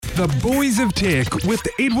The Boys of Tech with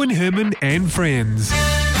Edwin Herman and friends.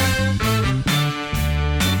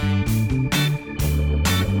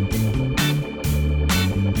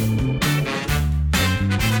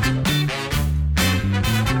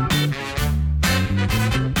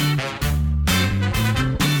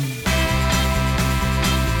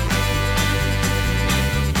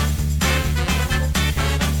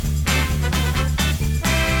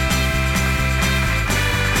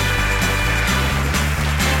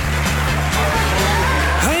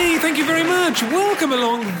 Welcome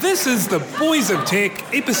along. This is the Boys of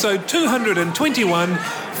Tech, episode 221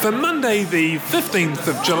 for Monday the 15th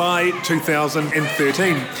of July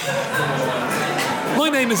 2013. My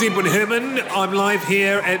name is Edwin Herman. I'm live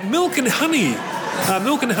here at Milk and Honey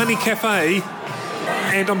Cafe,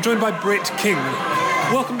 and I'm joined by Brett King.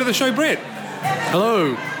 Welcome to the show, Brett.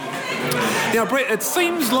 Hello. Now, Brett, it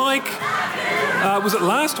seems like, was it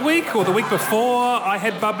last week or the week before, I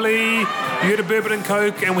had bubbly, you had a bourbon and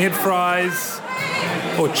Coke, and we had fries.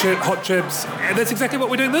 Or hot chips, and that's exactly what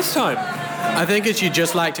we're doing this time. I think it's you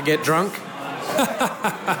just like to get drunk.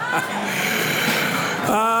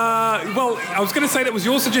 Well, I was going to say that was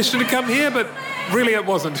your suggestion to come here, but really it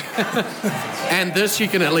wasn't. And this you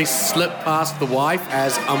can at least slip past the wife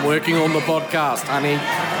as I'm working on the podcast, honey.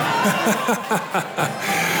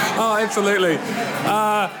 Oh, absolutely.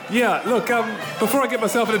 Look, before I get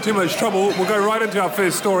myself into too much trouble, we'll go right into our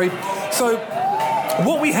first story. So,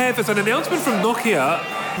 what we have is an announcement from Nokia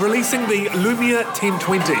releasing the Lumia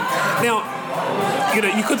 1020. Now,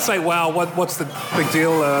 you could say, wow, what's the big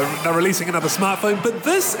deal? They're releasing another smartphone. But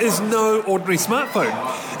this is no ordinary smartphone.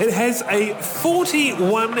 It has a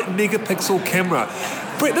 41 megapixel camera.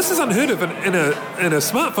 Brett, this is unheard of in a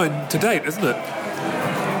smartphone to date, isn't it?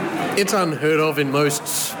 It's unheard of in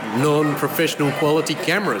most non-professional quality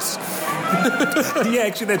cameras. Yeah,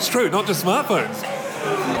 actually, that's true. Not just smartphones.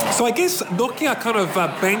 So I guess Nokia kind of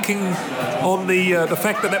banking on the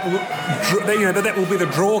fact that will be the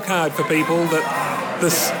draw card for people, that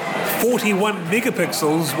this 41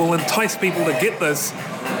 megapixels will entice people to get this,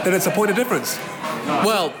 that it's a point of difference.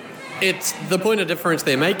 Well, it's the point of difference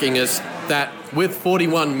they're making is that with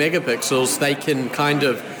 41 megapixels, they can kind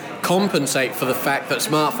of compensate for the fact that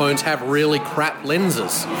smartphones have really crap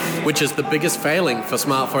lenses, which is the biggest failing for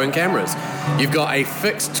smartphone cameras. You've got a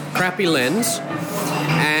fixed crappy lens,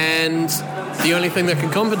 and the only thing that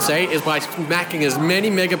can compensate is by smacking as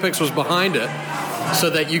many megapixels behind it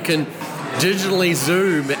so that you can digitally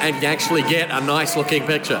zoom and actually get a nice looking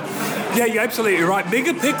picture. Yeah, you're absolutely right.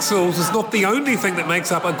 Megapixels is not the only thing that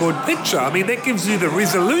makes up a good picture. I mean, that gives you the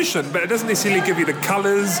resolution, but it doesn't necessarily give you the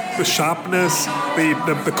colours, the sharpness,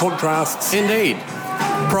 the contrasts. Indeed.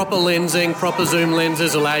 Proper lensing, proper zoom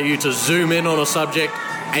lenses allow you to zoom in on a subject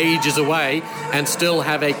ages away and still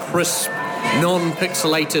have a crisp,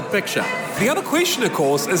 non-pixelated picture. The other question, of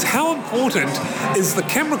course, is how important is the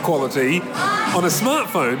camera quality on a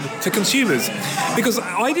smartphone to consumers? Because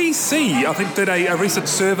IDC, I think, did a recent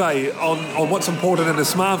survey on what's important in a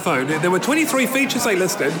smartphone. There were 23 features they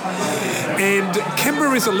listed, and camera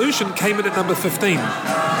resolution came in at number 15.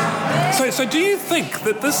 So do you think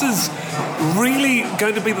that this is really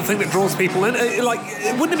going to be the thing that draws people in?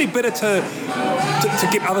 Wouldn't it be better to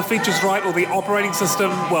get other features right, or the operating system?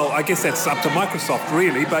 Well, I guess that's up to Microsoft,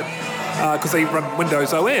 really, but because they run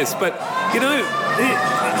Windows OS. But,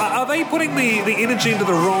 are they putting the energy into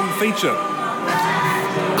the wrong feature?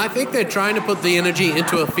 I think they're trying to put the energy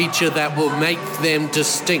into a feature that will make them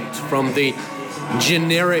distinct from the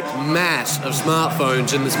generic mass of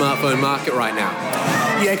smartphones in the smartphone market right now.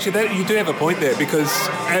 Yeah, actually, you do have a point there because,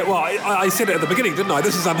 I said it at the beginning, didn't I?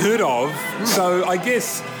 This is unheard of. So I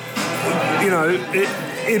guess,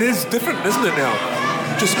 it is different, isn't it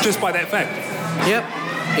now? Just by that fact. Yep,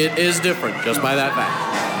 it is different just by that fact.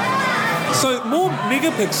 So more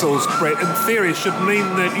megapixels, Brett, in theory, should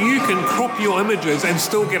mean that you can crop your images and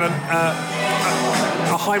still get a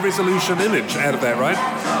high-resolution image out of that, right?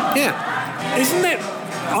 Yeah. Isn't that...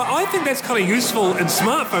 I think that's kind of useful in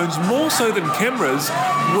smartphones more so than cameras,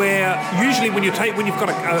 where usually when you've got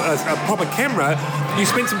a proper camera, you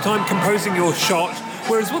spend some time composing your shot,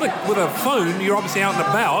 whereas with a phone, you're obviously out and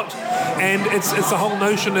about, and it's the whole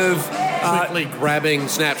notion of... quickly grabbing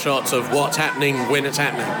snapshots of what's happening when it's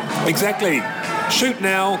happening. Exactly. Shoot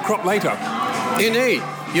now, crop later. Indeed.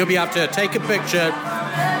 You'll be able to take a picture,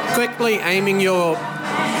 quickly aiming your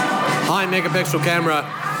high megapixel camera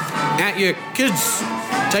at your kids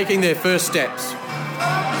taking their first steps,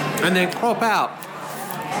 and then crop out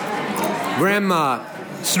grandma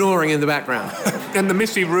snoring in the background. And the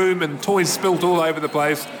messy room and toys spilt all over the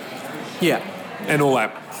place. Yeah. And all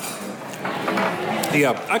that.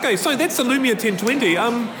 Yeah. Okay, so that's the Lumia 1020.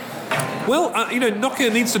 Well,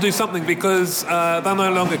 Nokia needs to do something because they're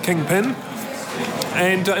no longer kingpin.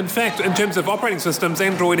 And in fact, in terms of operating systems,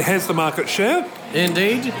 Android has the market share.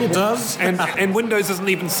 Indeed, it does. and Windows isn't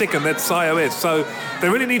even second, that's iOS. So they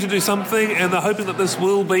really need to do something, and they're hoping that this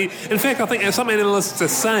will be... In fact, I think some analysts are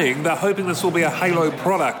saying they're hoping this will be a halo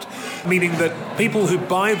product, meaning that people who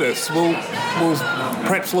buy this will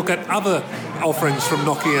perhaps look at other offerings from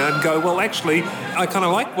Nokia and go, well, actually, I kind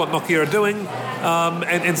of like what Nokia are doing,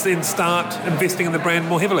 and then start investing in the brand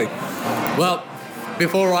more heavily. Well,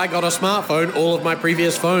 before I got a smartphone, all of my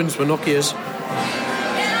previous phones were Nokias.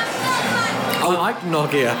 I like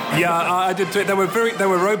Nokia. Yeah, I did too. They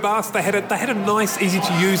were robust. They had a nice, easy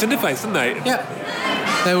to use interface, didn't they?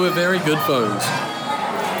 Yeah, they were very good phones.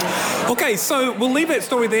 Okay, so we'll leave that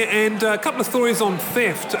story there, and a couple of stories on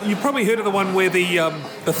theft. You've probably heard of the one where the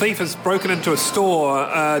thief has broken into a store,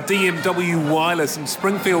 DMW Wireless in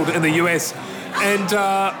Springfield in the US, and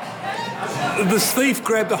this thief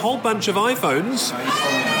grabbed a whole bunch of iPhones,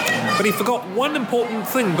 but he forgot one important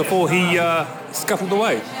thing before he scuttled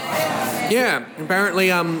away. Yeah,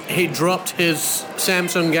 apparently he dropped his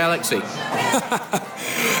Samsung Galaxy.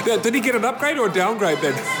 Did he get an upgrade or a downgrade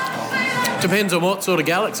then? Depends on what sort of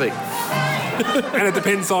Galaxy. And it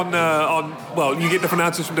depends on well, you get different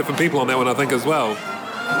answers from different people on that one, I think, as well.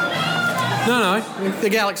 No, the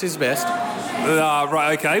Galaxy's best.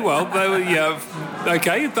 Right, okay, well,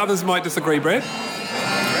 okay, others might disagree, Brad.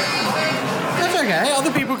 That's okay,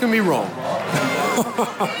 other people can be wrong.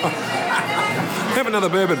 Have another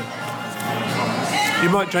bourbon. You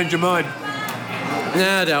might change your mind.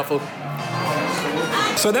 Nah, doubtful.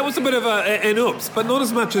 So that was a bit of an oops, but not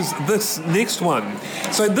as much as this next one.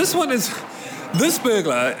 So this one is... This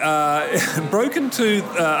burglar broke into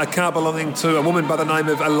a car belonging to a woman by the name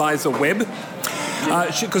of Eliza Webb.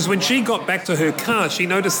 Because when she got back to her car, she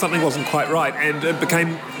noticed something wasn't quite right, and it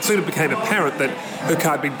soon became apparent that her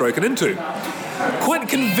car had been broken into. Quite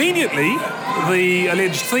conveniently, the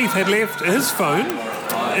alleged thief had left his phone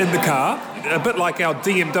in the car, a bit like our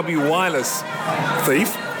DMW Wireless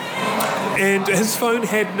thief, and his phone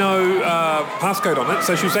had no passcode on it,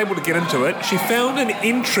 so she was able to get into it. She found an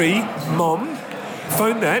entry, Mom,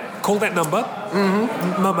 phoned that, called that number,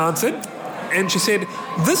 Mum answered, and she said,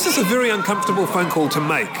 "This is a very uncomfortable phone call to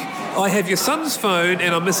make. I have your son's phone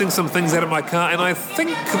and I'm missing some things out of my car and I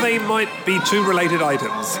think they might be two related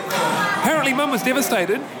items." Apparently Mum was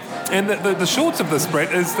devastated, and the shorts of this,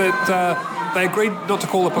 Brett, is that they agreed not to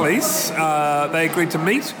call the police. They agreed to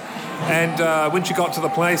meet, and when she got to the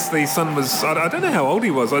place, the son was, I don't know how old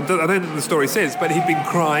he was, I don't think the story says, but he'd been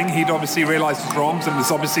crying. He'd obviously realised his wrongs and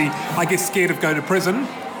was obviously, I guess, scared of going to prison.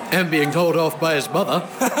 And being told off by his mother.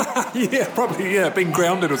 Yeah, probably, being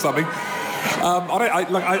grounded or something.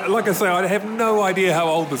 Like I say, I have no idea how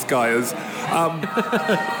old this guy is.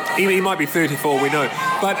 He might be 34, we know.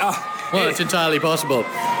 But well, it's entirely possible.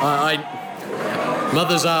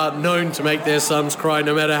 Mothers are known to make their sons cry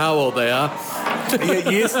no matter how old they are.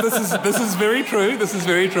 Yes, this is very true. This is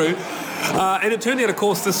very true. And it turned out, of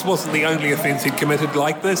course, this wasn't the only offence he'd committed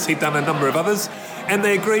like this. He'd done a number of others, and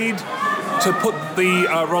they agreed to put the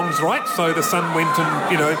wrongs right. So the son went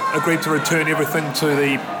and agreed to return everything to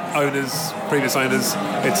the owners, previous owners,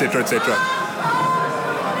 etc., etc.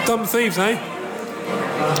 Dumb thieves, eh?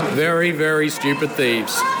 Very, very stupid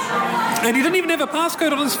thieves. And he didn't even have a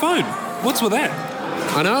passcode on his phone. What's with that?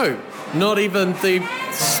 I know. Not even the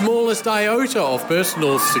smallest iota of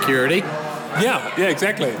personal security. Yeah,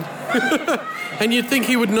 exactly. And you'd think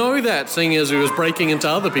he would know that, seeing as he was breaking into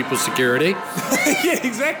other people's security. Yeah,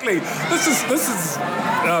 exactly. This is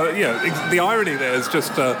the irony there is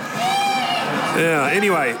just...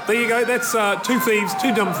 Anyway, there you go. That's two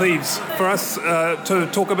dumb thieves for us to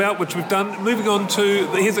talk about, which we've done. Moving on to...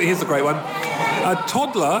 Here's a great one. A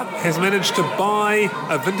toddler has managed to buy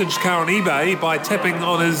a vintage car on eBay by tapping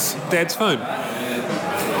on his dad's phone.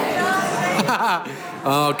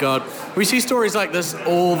 Oh, God. We see stories like this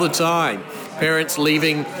all the time. Parents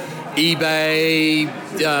leaving eBay,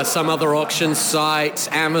 some other auction sites,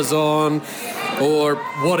 Amazon, or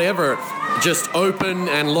whatever, just open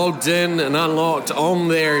and logged in and unlocked on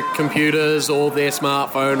their computers or their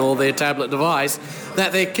smartphone or their tablet device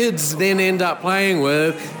that their kids then end up playing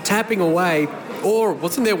with, tapping away. Or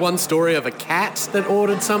wasn't there one story of a cat that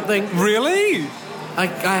ordered something? Really? I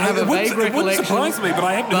have a vague recollection. It wouldn't surprise me, but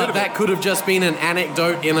I haven't heard of it. But that could have just been an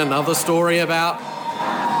anecdote in another story about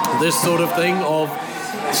this sort of thing, of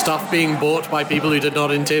stuff being bought by people who did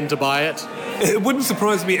not intend to buy it. It wouldn't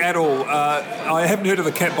surprise me at all. I haven't heard of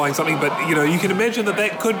the cat buying something, but you can imagine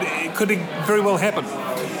that could very well happen.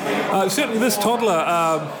 Certainly, this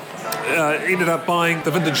toddler ended up buying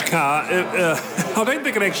the vintage car. I don't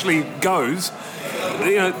think it actually goes.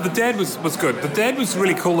 The dad was good. The dad was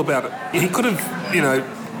really cool about it. He could have,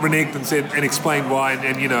 reneged and said and explained why,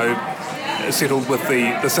 and settled with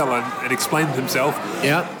the seller and explained himself.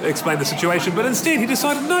 Yeah. Explained the situation, but instead he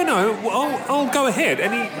decided, no, I'll go ahead,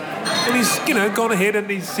 and he's gone ahead, and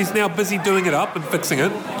he's now busy doing it up and fixing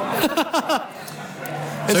it.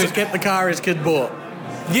 So he's kept the car his kid bought.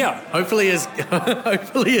 Yeah. Hopefully his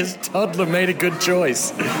toddler made a good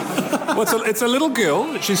choice. Well, it's a little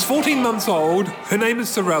girl. She's 14 months old. Her name is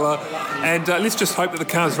Sorella, and let's just hope that the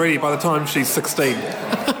car's ready by the time she's 16.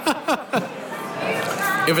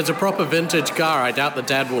 If it's a proper vintage car, I doubt the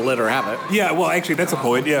dad will let her have it. Yeah, well, actually, that's a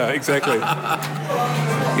point. Yeah, exactly.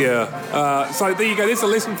 Yeah. So there you go. There's a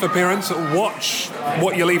lesson for parents. Watch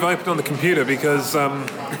what you leave open on the computer, because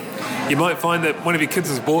you might find that one of your kids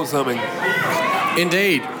has bought something.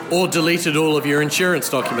 Indeed. Or deleted all of your insurance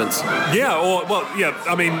documents. Yeah,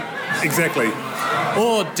 exactly.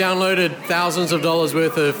 Or downloaded thousands of dollars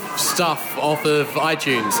worth of stuff off of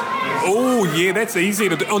iTunes. Oh, yeah, that's easy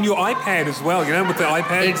to do. On your iPad as well, with the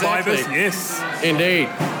iPad Exactly. virus. Yes. Indeed.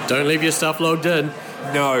 Don't leave your stuff logged in.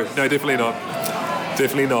 No, definitely not.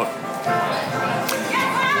 Definitely not.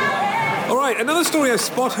 All right, another story I've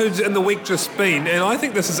spotted in the week just been, and I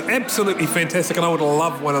think this is absolutely fantastic, and I would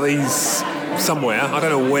love one of these somewhere. I don't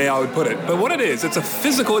know where I would put it. But what it is, it's a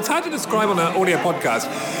physical... It's hard to describe on an audio podcast.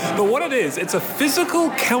 But what it is, it's a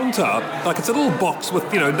physical counter. Like, it's a little box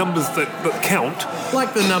with, numbers that count.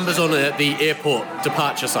 Like the numbers on the airport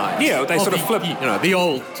departure signs. Yeah, they sort of flip. The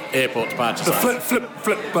old airport departure signs.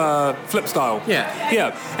 The flip style. Yeah.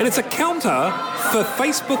 Yeah. And it's a counter for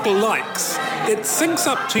Facebook likes. It syncs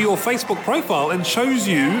up to your Facebook profile and shows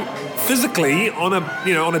you physically on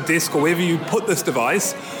a desk or wherever you put this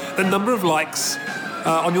device, the number of likes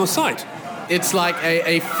on your site. It's like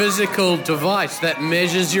a physical device that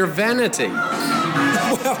measures your vanity.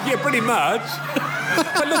 Well, yeah, pretty much.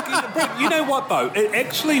 But look, Brett, you know what though? It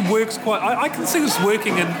actually works quite. I can see this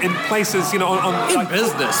working in places, on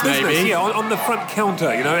business, maybe. Yeah, on the front counter,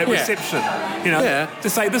 at reception, to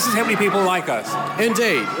say this is how many people like us.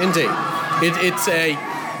 Indeed. It's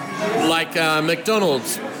like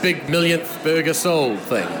McDonald's big millionth burger sold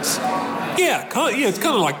things. Yeah, it's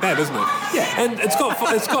kind of like that, isn't it? Yeah. And it's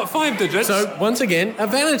got 5 digits. So, once again, a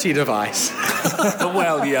vanity device.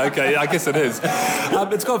 Well, yeah, okay, I guess it is.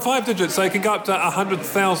 It's got 5 digits, so it can go up to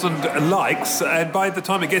 100,000 likes, and by the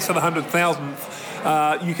time it gets to the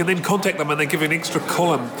 100,000th, you can then contact them and they give you an extra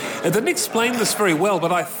column. It didn't explain this very well,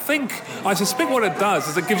 but I suspect what it does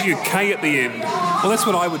is it gives you a K at the end. Well, that's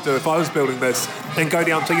what I would do if I was building this, and go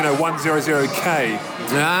down to 100K.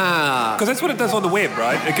 Ah. Because that's what it does on the web,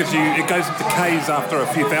 right? It goes into Ks after a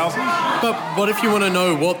few thousand. But what if you want to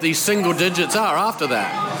know what these single digits are after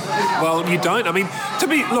that? Well, you don't.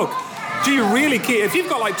 Look, do you really care? If you've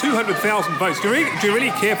got like 200,000 votes, do you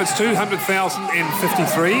really care if it's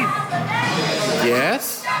 200,053?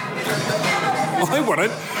 Yes. I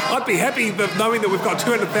wouldn't. I'd be happy knowing that we've got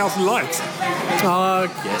 200,000 likes.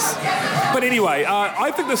 Yes. But anyway,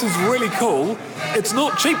 I think this is really cool. It's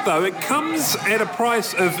not cheap though. It comes at a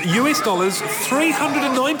price of US dollars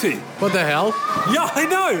 $390. What the hell? Yeah, I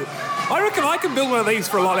know. I reckon I can build one of these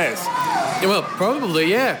for a lot less. Yeah, well, probably,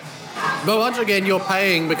 yeah. But once again, you're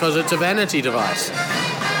paying because it's a vanity device.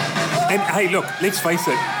 And hey, look, let's face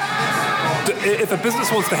it. If a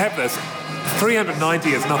business wants to have this,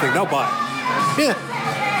 $390 is nothing. They'll buy it. Yeah.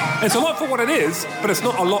 It's a lot for what it is, but it's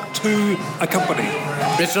not a lot to a company.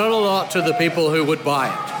 It's not a lot to the people who would buy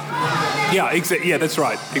it. Yeah, that's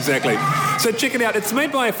right. Exactly. So check it out. It's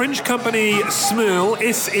made by a French company, Smurl,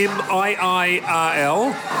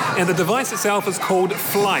 Smiirl, and the device itself is called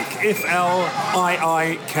Fliike,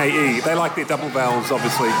 Fliike. They like their double vowels,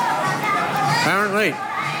 obviously. Apparently.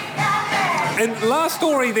 And last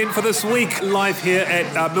story then for this week, live here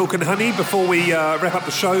at Milk and Honey, before we wrap up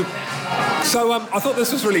the show. So I thought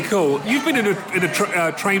this was really cool. You've been in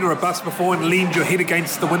a train or a bus before and leaned your head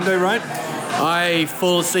against the window, right? I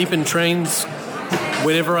fall asleep in trains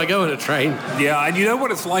whenever I go in a train. Yeah, and you know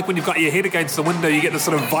what it's like when you've got your head against the window. You get this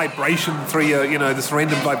sort of vibration through your, this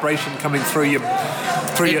random vibration coming through your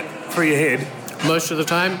head. Most of the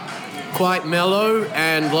time, quite mellow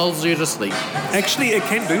and lulls you to sleep. Actually, it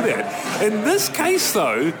can do that. In this case,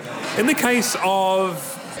 though, in the case of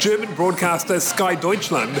German broadcaster Sky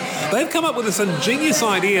Deutschland, they've come up with this ingenious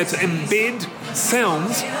idea to embed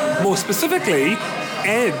sounds, more specifically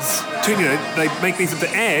ads. They make these into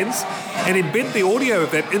ads and embed the audio of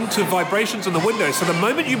that into vibrations on the window. So the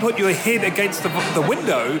moment you put your head against the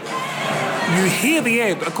window, you hear the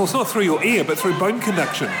ad, of course not through your ear, but through bone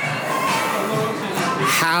conduction.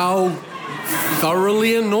 how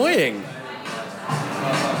thoroughly annoying.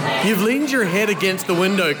 You've leaned your head against the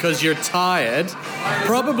window because you're tired,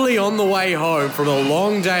 probably on the way home from a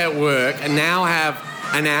long day at work, and now have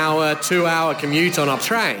an hour, 2-hour commute on a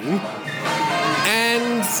train,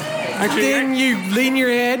 and then you lean your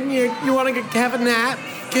head and you want to have a nap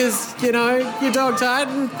because, you know, you're dog tired,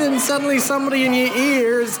 and then suddenly somebody in your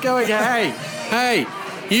ear is going, hey,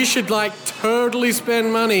 you should, like, totally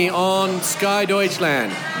spend money on Sky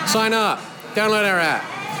Deutschland. Sign up. Download our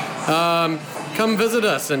app. Come visit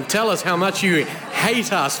us and tell us how much you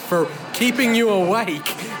hate us for keeping you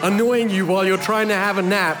awake, annoying you while you're trying to have a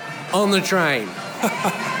nap on the train.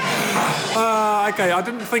 Okay, I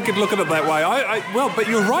didn't think you'd look at it that way. Well, but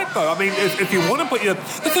you're right, though. I mean, if you want to put your...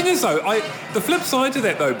 The thing is, though, the flip side to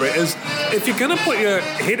that, though, Brett, is if you're going to put your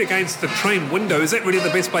head against the train window, is that really the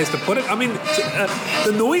best place to put it? I mean,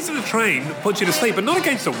 the noise of the train puts you to sleep, but not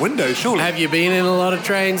against the window, surely. Have you been in a lot of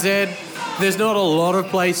trains, Ed? There's not a lot of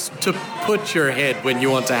place to put your head when you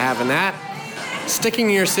want to have a nap. Sticking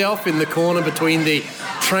yourself in the corner between the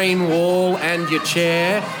train wall and your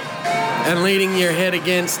chair and leaning your head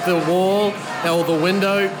against the wall or the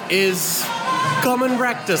window is common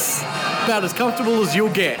practice. About as comfortable as you'll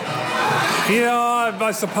get. Yeah,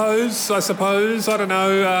 I suppose. I don't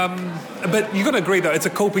know. But you've got to agree, though, it's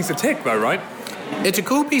a cool piece of tech, though, right? It's a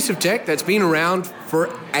cool piece of tech that's been around for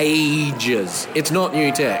ages. It's not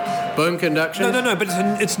new tech. Bone conduction. No, but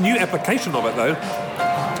it's a new application of it, though.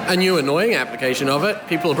 A new annoying application of it.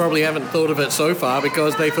 People probably haven't thought of it so far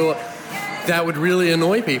because they thought that would really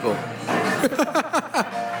annoy people.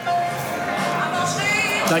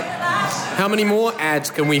 Like, how many more ads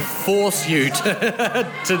can we force you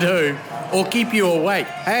to do or keep you awake?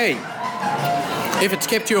 Hey, if it's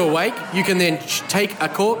kept you awake, you can then take a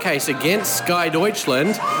court case against Sky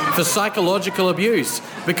Deutschland for psychological abuse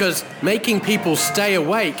because making people stay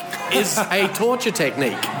awake is a torture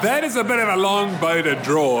technique. That is a bit of a long bow to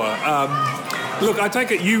draw. Look, I take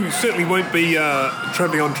it you certainly won't be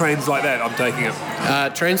travelling on trains like that, I'm taking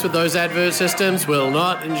it. Trains with those advert systems will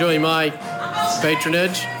not enjoy my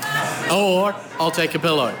patronage, or I'll take a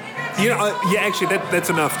pillow. You know, actually, that's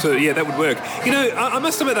enough to... Yeah, that would work. You know, I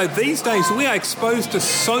must admit, though, these days we are exposed to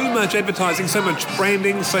so much advertising, so much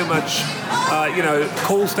branding, so much,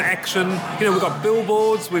 calls to action. You know, we've got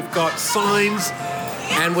billboards, we've got signs.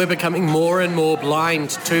 And we're becoming more and more blind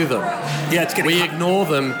to them. Yeah, it's getting... We ignore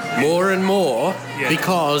them more and more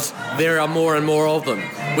because there are more and more of them,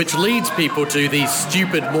 which leads people to these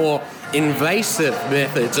stupid, more invasive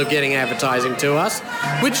methods of getting advertising to us,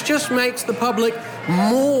 which just makes the public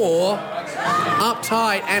more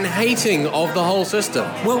uptight and hating of the whole system.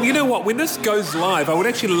 Well, you know what? When this goes live, I would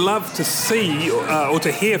actually love to see or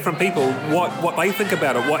to hear from people what they think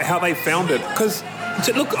about it, how they found it. Because,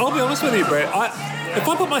 look, I'll be honest with you, Brett, if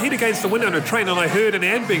I put my head against the window on a train and I heard an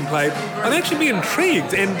ad being played, I'd actually be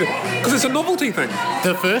intrigued, and because it's a novelty thing.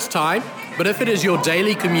 The first time, but if it is your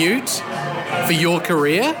daily commute for your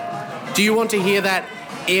career, do you want to hear that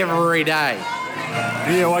every day?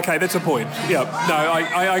 Yeah, okay, that's a point. Yeah, no,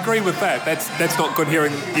 I agree with that. That's not good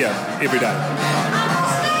hearing, every day.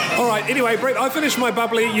 All right, anyway, Brett, I finished my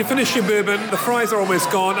bubbly, you finished your bourbon, the fries are almost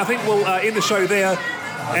gone. I think we'll end the show there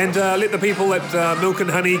and let the people at Milk and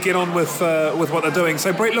Honey get on with what they're doing.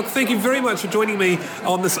 So, Brett, look, thank you very much for joining me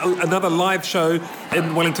on this another live show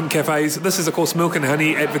in Wellington Cafes. This is, of course, Milk and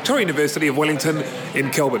Honey at Victoria University of Wellington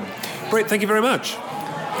in Kelburn. Brett, thank you very much.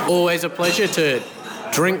 Always a pleasure to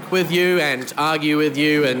drink with you and argue with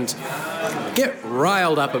you and get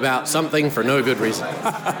riled up about something for no good reason.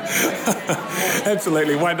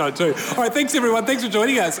 Absolutely, why not too? All right, thanks everyone. Thanks for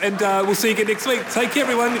joining us, and we'll see you again next week. Take care,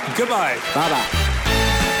 everyone. Goodbye. Bye-bye.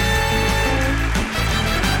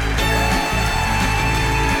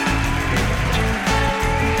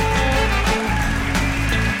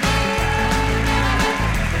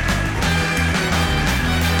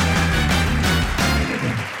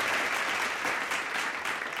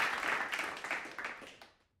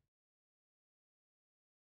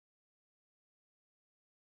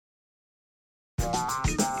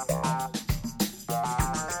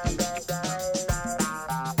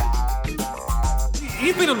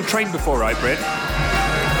 You've been on a train before, right, Brett?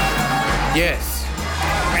 Yes.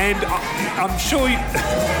 And I'm sure you...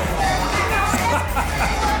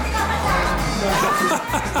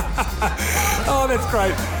 Oh, that's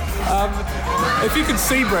great. If you can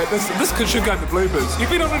see, Brett, this should go in the bloopers. You've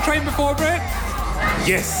been on a train before, Brett?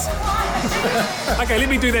 Yes. Okay, let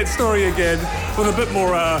me do that story again with a bit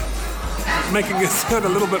more, making it sound a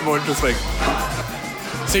little bit more interesting.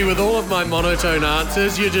 See, with all of my monotone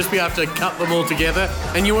answers, you'll just be able to cut them all together,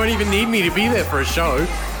 and you won't even need me to be there for a show.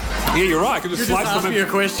 Yeah, you're right. I could just You slice just ask them me in. a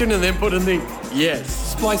question and then put in the yes.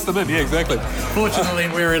 Splice them in, yeah, exactly. Fortunately,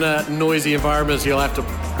 we're in a noisy environment, so you'll have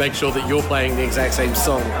to make sure that you're playing the exact same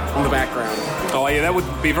song in the background. Oh, yeah, that would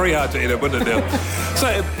be very hard to edit, wouldn't it, now? So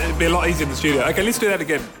it'd be a lot easier in the studio. Okay, let's do that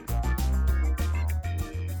again.